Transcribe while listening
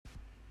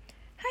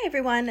Hi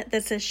everyone,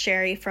 this is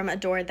Sherry from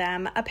Adore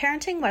Them, a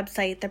parenting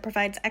website that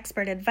provides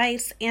expert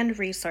advice and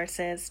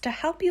resources to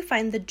help you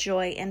find the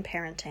joy in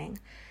parenting.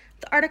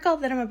 The article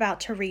that I'm about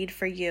to read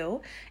for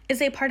you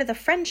is a part of the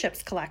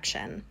Friendships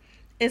collection.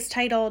 It's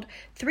titled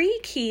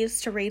 3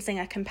 Keys to Raising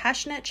a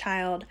Compassionate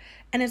Child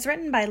and is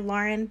written by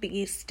Lauren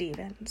B.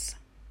 Stevens.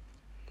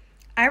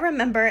 I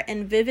remember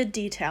in vivid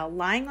detail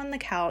lying on the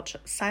couch,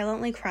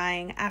 silently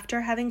crying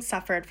after having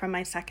suffered from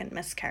my second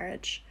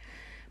miscarriage.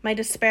 My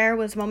despair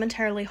was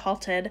momentarily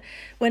halted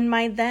when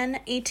my then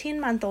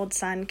 18-month-old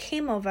son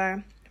came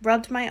over,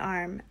 rubbed my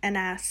arm, and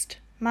asked,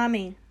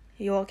 "Mommy,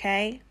 you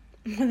okay?"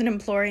 with an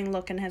imploring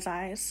look in his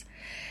eyes.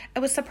 I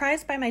was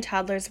surprised by my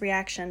toddler's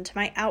reaction to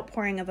my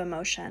outpouring of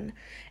emotion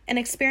and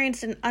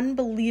experienced an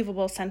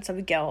unbelievable sense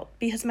of guilt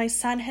because my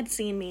son had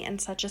seen me in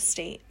such a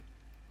state.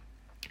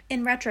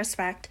 In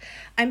retrospect,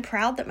 I'm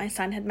proud that my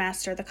son had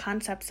mastered the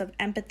concepts of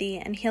empathy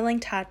and healing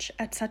touch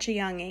at such a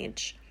young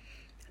age.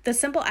 The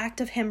simple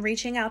act of him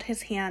reaching out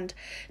his hand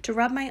to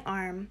rub my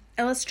arm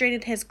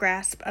illustrated his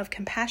grasp of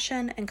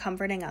compassion and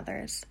comforting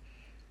others.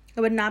 It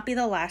would not be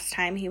the last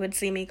time he would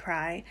see me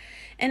cry,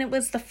 and it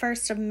was the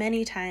first of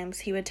many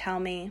times he would tell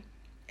me,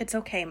 "It's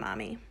okay,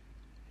 Mommy."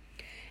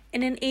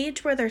 In an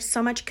age where there's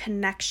so much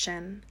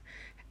connection,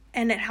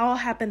 and it all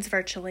happens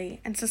virtually,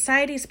 and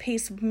society's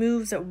pace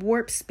moves at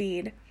warp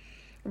speed,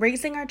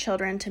 raising our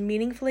children to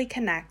meaningfully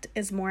connect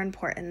is more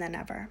important than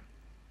ever.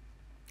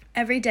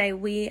 Every day,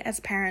 we,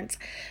 as parents,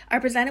 are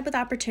presented with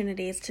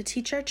opportunities to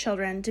teach our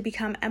children to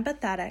become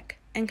empathetic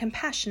and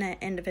compassionate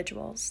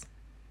individuals.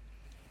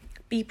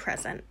 Be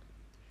present.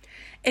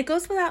 It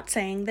goes without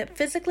saying that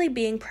physically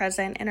being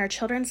present in our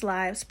children's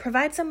lives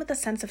provides them with a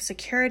sense of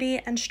security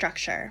and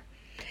structure.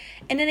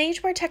 In an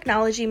age where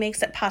technology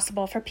makes it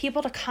possible for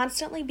people to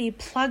constantly be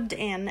plugged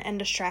in and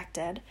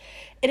distracted,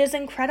 it is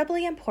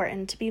incredibly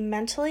important to be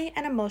mentally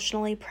and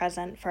emotionally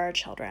present for our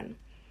children.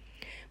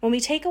 When we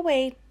take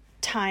away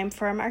time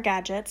from our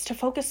gadgets to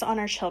focus on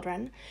our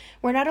children,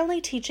 we're not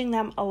only teaching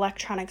them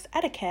electronics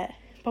etiquette,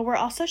 but we're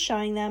also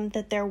showing them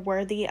that they're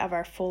worthy of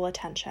our full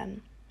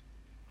attention.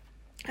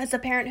 As a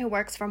parent who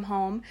works from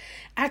home,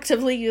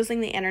 actively using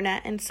the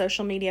internet and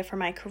social media for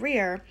my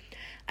career,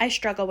 I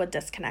struggle with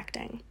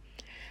disconnecting.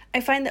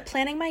 I find that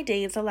planning my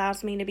days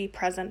allows me to be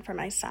present for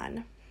my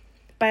son.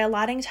 By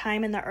allotting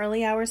time in the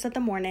early hours of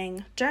the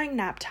morning, during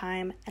nap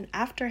time, and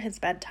after his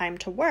bedtime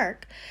to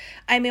work,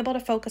 I'm able to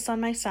focus on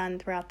my son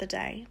throughout the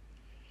day.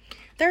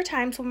 There are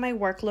times when my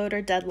workload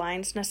or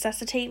deadlines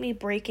necessitate me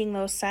breaking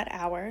those set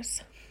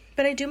hours,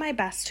 but I do my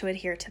best to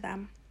adhere to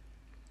them.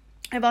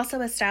 I've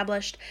also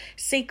established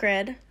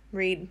sacred,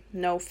 read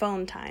no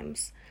phone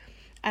times.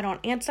 I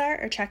don't answer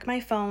or check my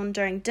phone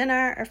during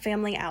dinner or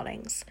family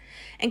outings,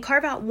 and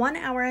carve out 1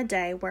 hour a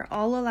day where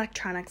all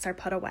electronics are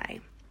put away.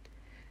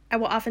 I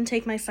will often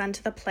take my son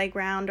to the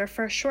playground or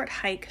for a short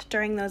hike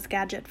during those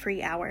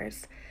gadget-free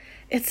hours.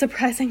 It's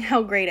surprising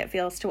how great it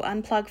feels to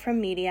unplug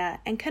from media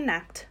and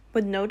connect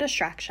with no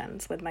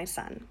distractions with my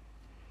son.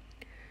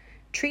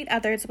 Treat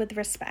others with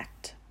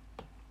respect.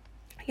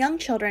 Young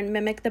children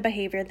mimic the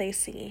behavior they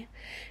see,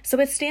 so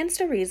it stands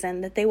to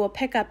reason that they will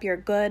pick up your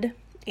good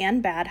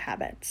and bad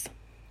habits.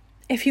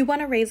 If you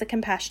want to raise a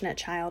compassionate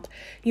child,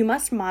 you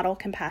must model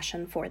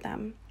compassion for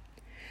them.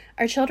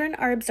 Our children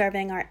are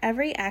observing our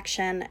every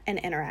action and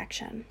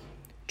interaction.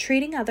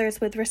 Treating others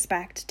with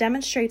respect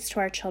demonstrates to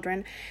our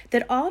children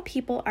that all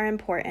people are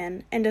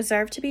important and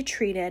deserve to be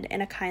treated in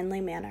a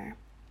kindly manner.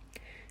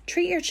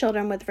 Treat your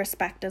children with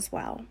respect as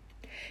well.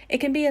 It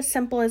can be as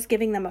simple as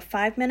giving them a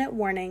 5-minute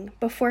warning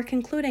before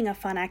concluding a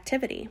fun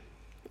activity,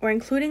 or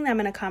including them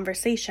in a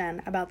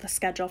conversation about the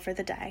schedule for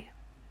the day.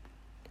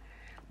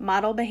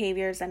 Model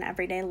behaviors in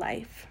everyday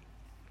life.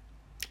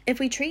 If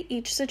we treat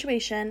each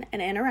situation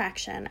and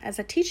interaction as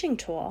a teaching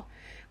tool,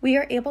 we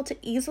are able to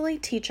easily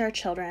teach our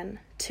children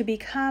to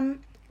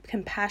become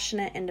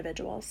compassionate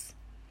individuals.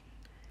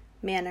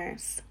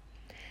 Manners.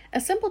 A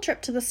simple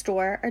trip to the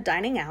store or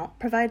dining out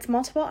provides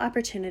multiple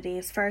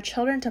opportunities for our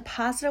children to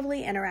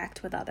positively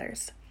interact with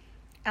others.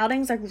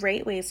 Outings are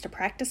great ways to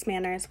practice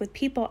manners with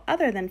people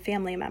other than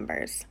family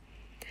members.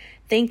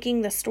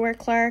 Thanking the store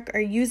clerk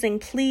or using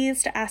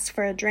please to ask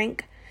for a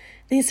drink.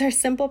 These are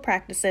simple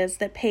practices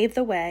that pave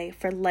the way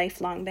for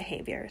lifelong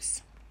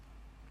behaviors.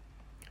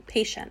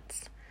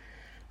 Patience.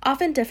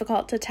 Often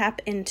difficult to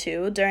tap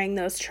into during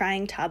those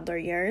trying toddler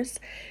years,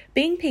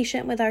 being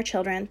patient with our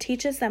children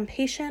teaches them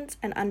patience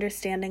and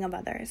understanding of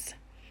others.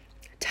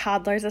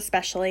 Toddlers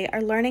especially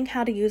are learning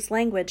how to use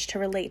language to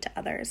relate to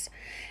others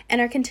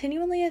and are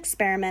continually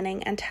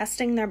experimenting and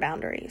testing their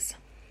boundaries,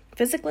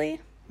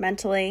 physically,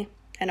 mentally,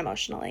 and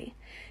emotionally,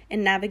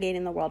 in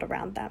navigating the world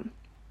around them.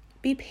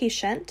 Be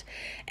patient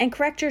and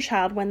correct your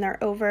child when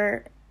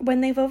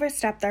they've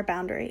overstepped their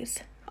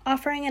boundaries,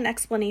 offering an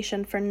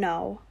explanation for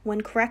no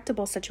when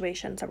correctable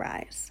situations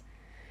arise.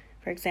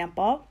 For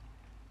example,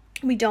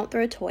 we don't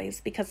throw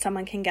toys because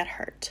someone can get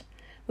hurt.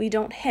 We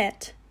don't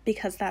hit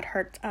because that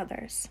hurts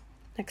others,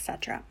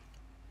 etc.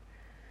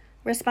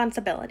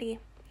 Responsibility.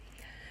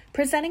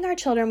 Presenting our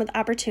children with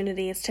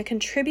opportunities to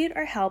contribute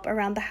or help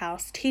around the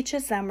house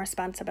teaches them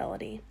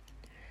responsibility.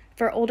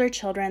 For older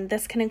children,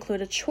 this can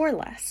include a chore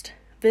list,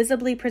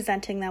 visibly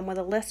presenting them with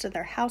a list of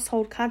their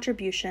household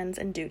contributions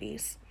and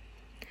duties.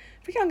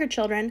 For younger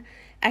children,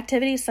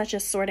 activities such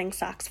as sorting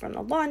socks from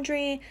the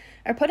laundry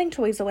or putting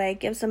toys away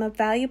gives them a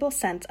valuable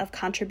sense of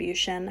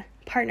contribution,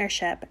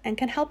 partnership, and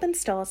can help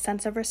instill a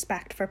sense of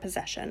respect for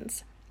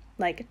possessions,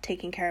 like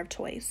taking care of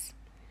toys.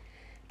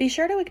 Be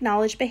sure to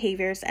acknowledge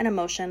behaviors and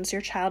emotions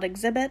your child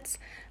exhibits,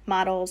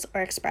 models,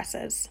 or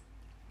expresses.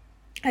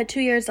 At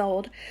 2 years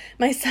old,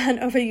 my son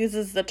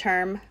overuses the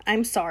term,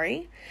 "I'm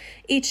sorry."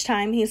 Each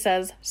time he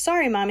says,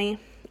 "Sorry, Mommy,"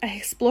 I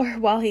explore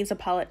why he's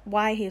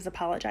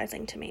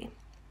apologizing to me.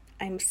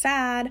 "I'm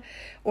sad"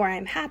 or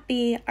 "I'm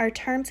happy" are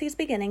terms he's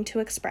beginning to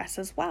express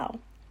as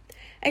well.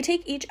 I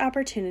take each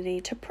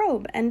opportunity to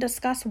probe and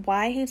discuss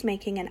why he's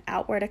making an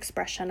outward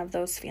expression of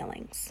those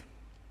feelings.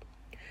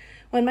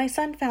 When my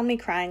son found me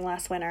crying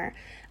last winter,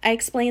 I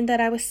explained that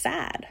I was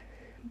sad,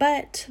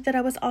 but that I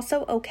was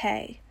also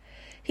okay.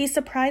 He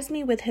surprised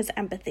me with his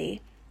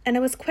empathy, and I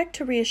was quick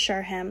to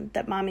reassure him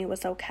that Mommy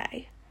was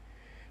okay.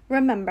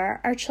 Remember,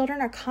 our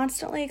children are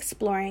constantly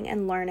exploring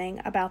and learning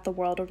about the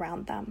world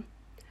around them.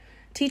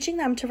 Teaching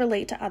them to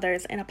relate to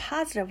others in a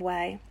positive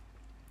way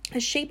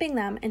is shaping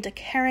them into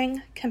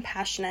caring,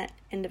 compassionate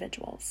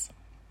individuals.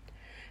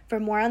 For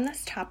more on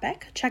this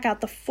topic, check out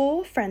the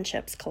full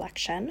Friendships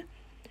collection.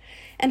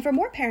 And for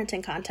more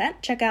parenting content,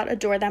 check out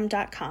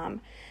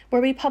adorethem.com,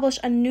 where we publish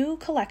a new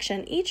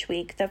collection each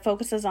week that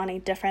focuses on a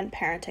different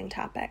parenting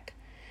topic.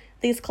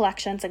 These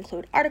collections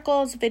include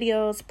articles,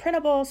 videos,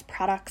 printables,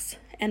 products,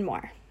 and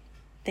more.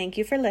 Thank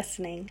you for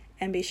listening,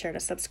 and be sure to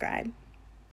subscribe.